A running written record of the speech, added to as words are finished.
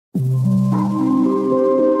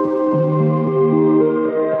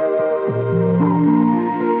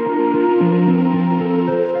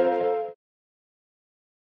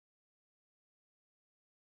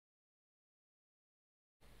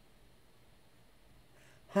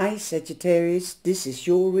Hi Sagittarius, this is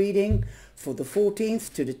your reading for the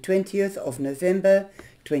 14th to the 20th of November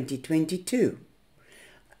 2022.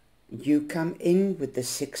 You come in with the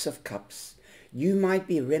Six of Cups. You might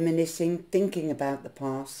be reminiscing, thinking about the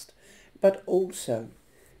past, but also,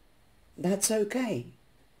 that's okay.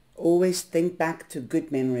 Always think back to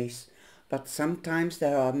good memories, but sometimes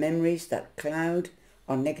there are memories that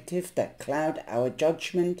are negative, that cloud our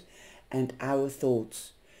judgment and our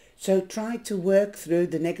thoughts. So try to work through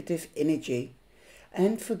the negative energy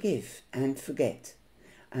and forgive and forget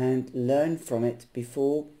and learn from it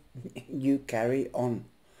before you carry on.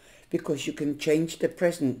 Because you can change the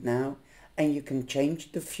present now and you can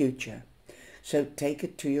change the future. So take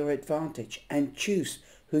it to your advantage and choose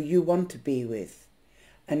who you want to be with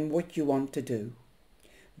and what you want to do.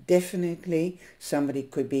 Definitely somebody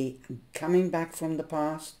could be coming back from the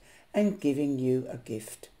past and giving you a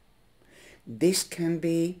gift. This can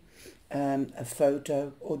be a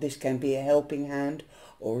photo, or this can be a helping hand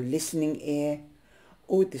or a listening ear,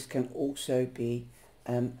 or this can also be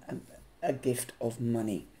a gift of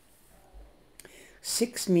money.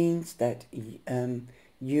 6 means that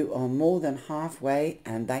you are more than halfway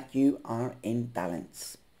and that you are in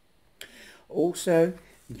balance. Also,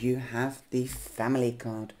 you have the family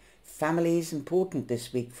card. Family is important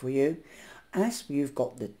this week for you, as you've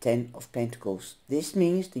got the 10 of Pentacles. This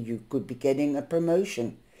means that you could be getting a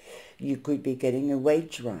promotion. You could be getting a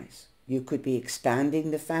wage rise. You could be expanding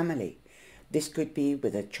the family. This could be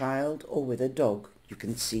with a child or with a dog. You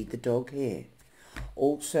can see the dog here.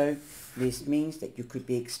 Also, this means that you could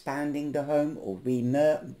be expanding the home or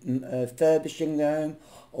refurbishing the home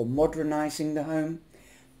or modernizing the home.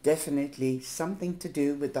 Definitely something to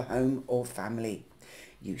do with the home or family.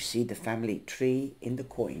 You see the family tree in the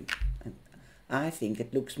coin. I think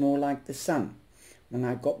it looks more like the sun. When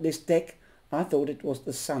I got this deck, I thought it was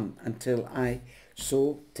the sun until I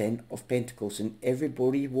saw 10 of Pentacles and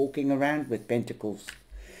everybody walking around with pentacles.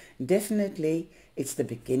 Definitely it's the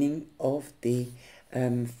beginning of the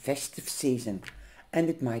festive season, and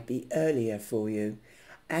it might be earlier for you,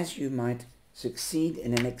 as you might succeed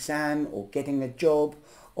in an exam or getting a job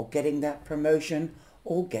or getting that promotion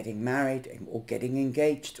or getting married or getting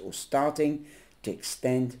engaged or starting to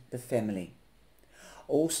extend the family.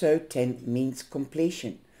 Also 10 means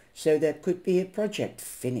completion. So there could be a project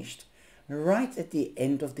finished right at the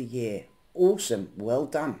end of the year. Awesome, well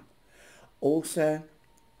done. Also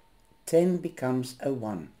 10 becomes a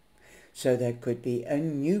 1. So there could be a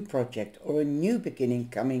new project or a new beginning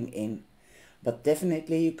coming in. But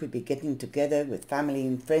definitely you could be getting together with family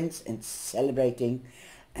and friends and celebrating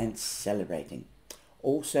and celebrating.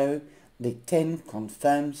 Also the 10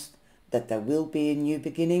 confirms that there will be a new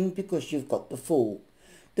beginning because you've got the Fool.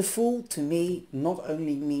 The Fool to me not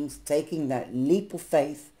only means taking that leap of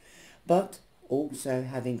faith, but also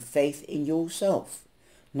having faith in yourself,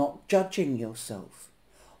 not judging yourself.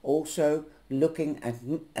 Also looking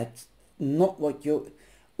at not what you're,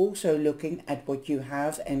 also looking at what you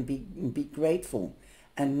have and be grateful,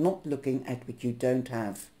 and not looking at what you don't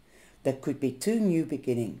have. There could be 2 new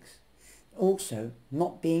beginnings. Also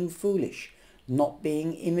not being foolish, not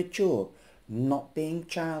being immature, not being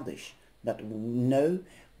childish, but know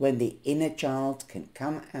when the inner child can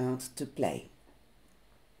come out to play.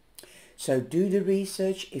 So do the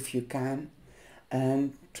research if you can,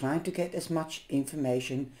 and try to get as much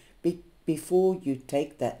information before you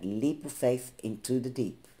take that leap of faith into the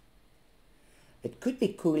deep. It could be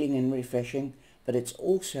cooling and refreshing, but it's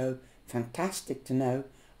also fantastic to know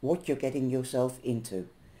what you're getting yourself into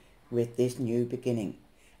with this new beginning.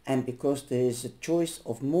 And because there is a choice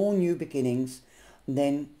of more new beginnings,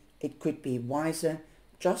 then it could be wiser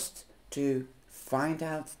just to find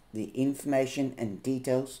out the information and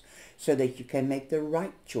details so that you can make the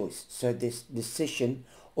right choice. So this decision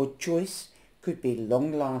or choice could be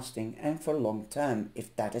long-lasting and for long term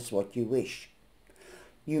if that is what you wish.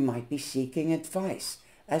 You might be seeking advice,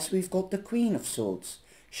 as we've got the Queen of Swords.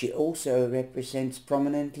 She also represents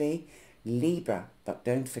prominently Libra, but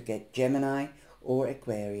don't forget Gemini or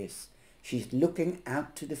Aquarius. She's looking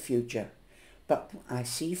out to the future. But I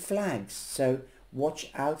see flags, so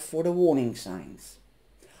watch out for the warning signs.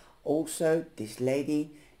 Also, this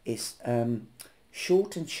lady is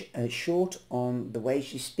short on the way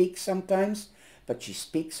she speaks sometimes, but she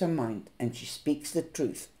speaks her mind and she speaks the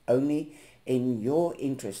truth only in your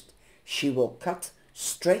interest. She will cut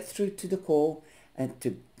straight through to the core and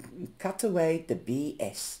to cut away the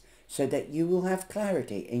BS so that you will have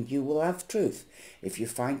clarity and you will have truth. If you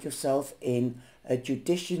find yourself in a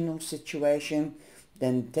judicial situation,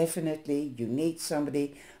 then definitely you need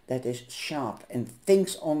somebody that is sharp and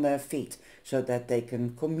thinks on their feet so that they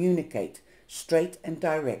can communicate straight and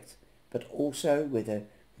direct, but also with a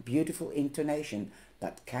beautiful intonation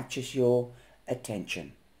that catches your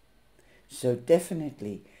attention. So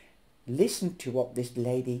definitely listen to what this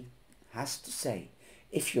lady has to say.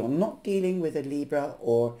 If you're not dealing with a Libra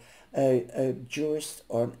or a jurist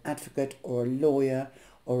or an advocate or a lawyer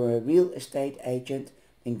or a real estate agent,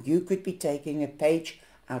 then you could be taking a page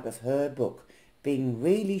out of her book, being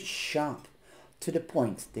really sharp to the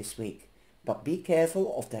point this week. But be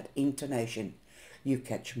careful of that intonation. You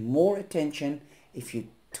catch more attention if you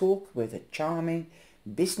talk with a charming,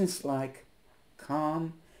 businesslike,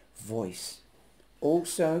 calm voice.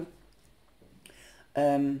 Also,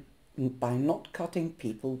 by not cutting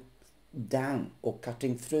people down or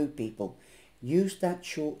cutting through people, use that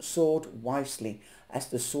sword wisely, as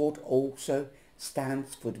the sword also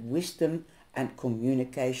stands for wisdom and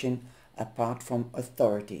communication apart from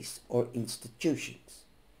authorities or institutions.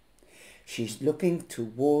 She's looking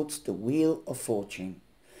towards the Wheel of Fortune.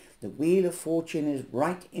 The Wheel of Fortune is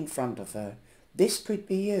right in front of her. This could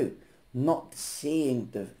be you, not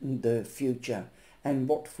seeing the future and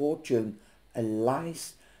what fortune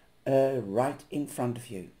lies right in front of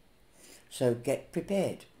you. So get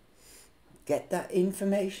prepared. Get that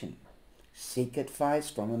information. Seek advice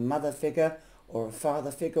from a mother figure or a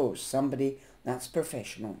father figure or somebody that's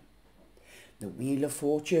professional. The Wheel of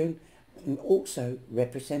Fortune also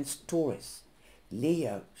represents Taurus,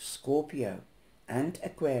 Leo, Scorpio and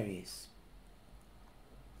Aquarius.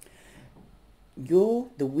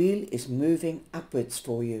 The wheel is moving upwards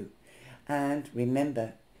for you, and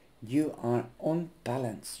remember, you are on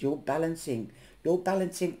balance. Your balancing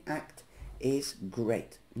act is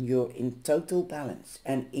great. You're in total balance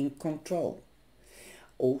and in control.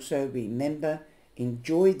 Also remember,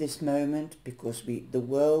 enjoy this moment, because the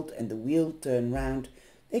world and the wheel turn round.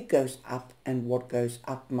 It goes up, and what goes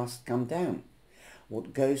up must come down.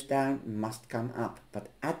 What goes down must come up. But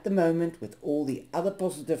at the moment, with all the other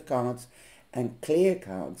positive cards and clear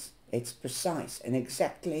cards, it's precise and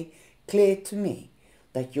exactly clear to me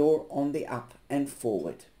that you're on the up and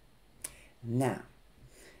forward now,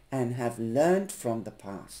 and have learned from the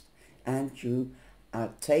past, and you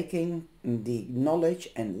are taking the knowledge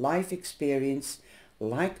and life experience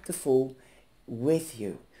like the Fool with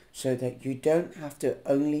you, so that you don't have to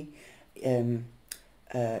only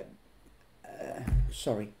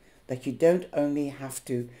that you don't only have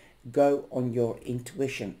to go on your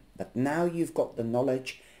intuition, but now you've got the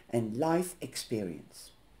knowledge and life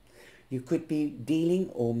experience. You could be dealing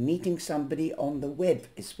or meeting somebody on the web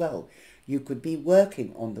as well. You could be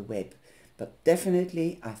working on the web, but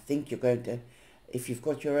definitely I think you're going to, if you've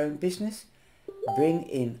got your own business, bring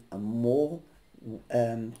in more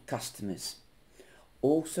customers.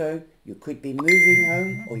 Also, you could be moving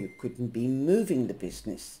home, or you couldn't be moving the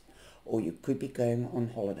business, or you could be going on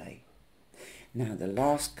holiday. Now the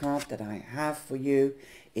last card that I have for you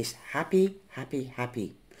is happy, happy,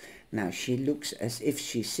 happy. Now she looks as if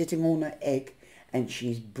she's sitting on an egg, and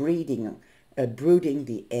she's brooding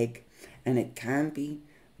the egg, and it can be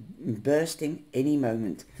bursting any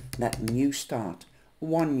moment. That new start,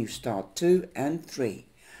 1 new start, 2 and 3,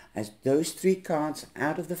 as those 3 cards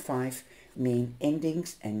out of the 5 mean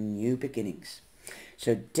endings and new beginnings.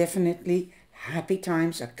 So definitely happy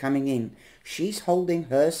times are coming in. She's holding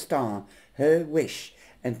her star, her wish,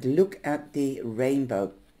 and look at the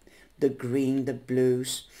rainbow, the green, the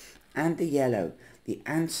blues and the yellow. The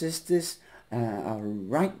ancestors are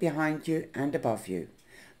right behind you and above you.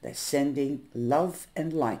 They're sending love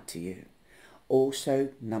and light to you. Also,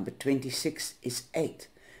 number 26 is 8.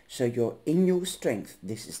 So you're in your strength.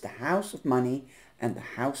 This is the house of money and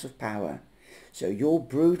the house of power. So you're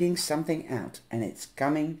brooding something out, and it's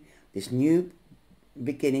coming. This new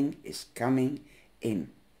beginning is coming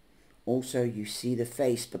in. Also, you see the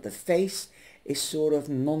face, but the face is sort of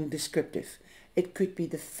non-descriptive. It could be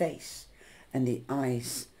the face and the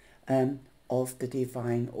eyes of the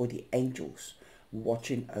divine or the angels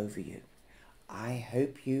watching over you. I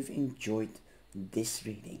hope you've enjoyed this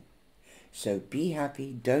reading. So be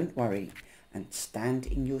happy, don't worry, and stand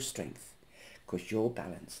in your strength, because you're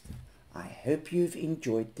balanced. I hope you've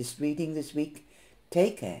enjoyed this reading this week.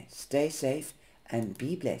 Take care, stay safe, and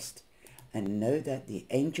be blessed. And know that the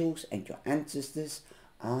angels and your ancestors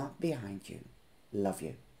are behind you. Love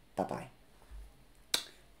you. Bye-bye.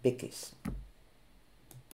 Big kiss.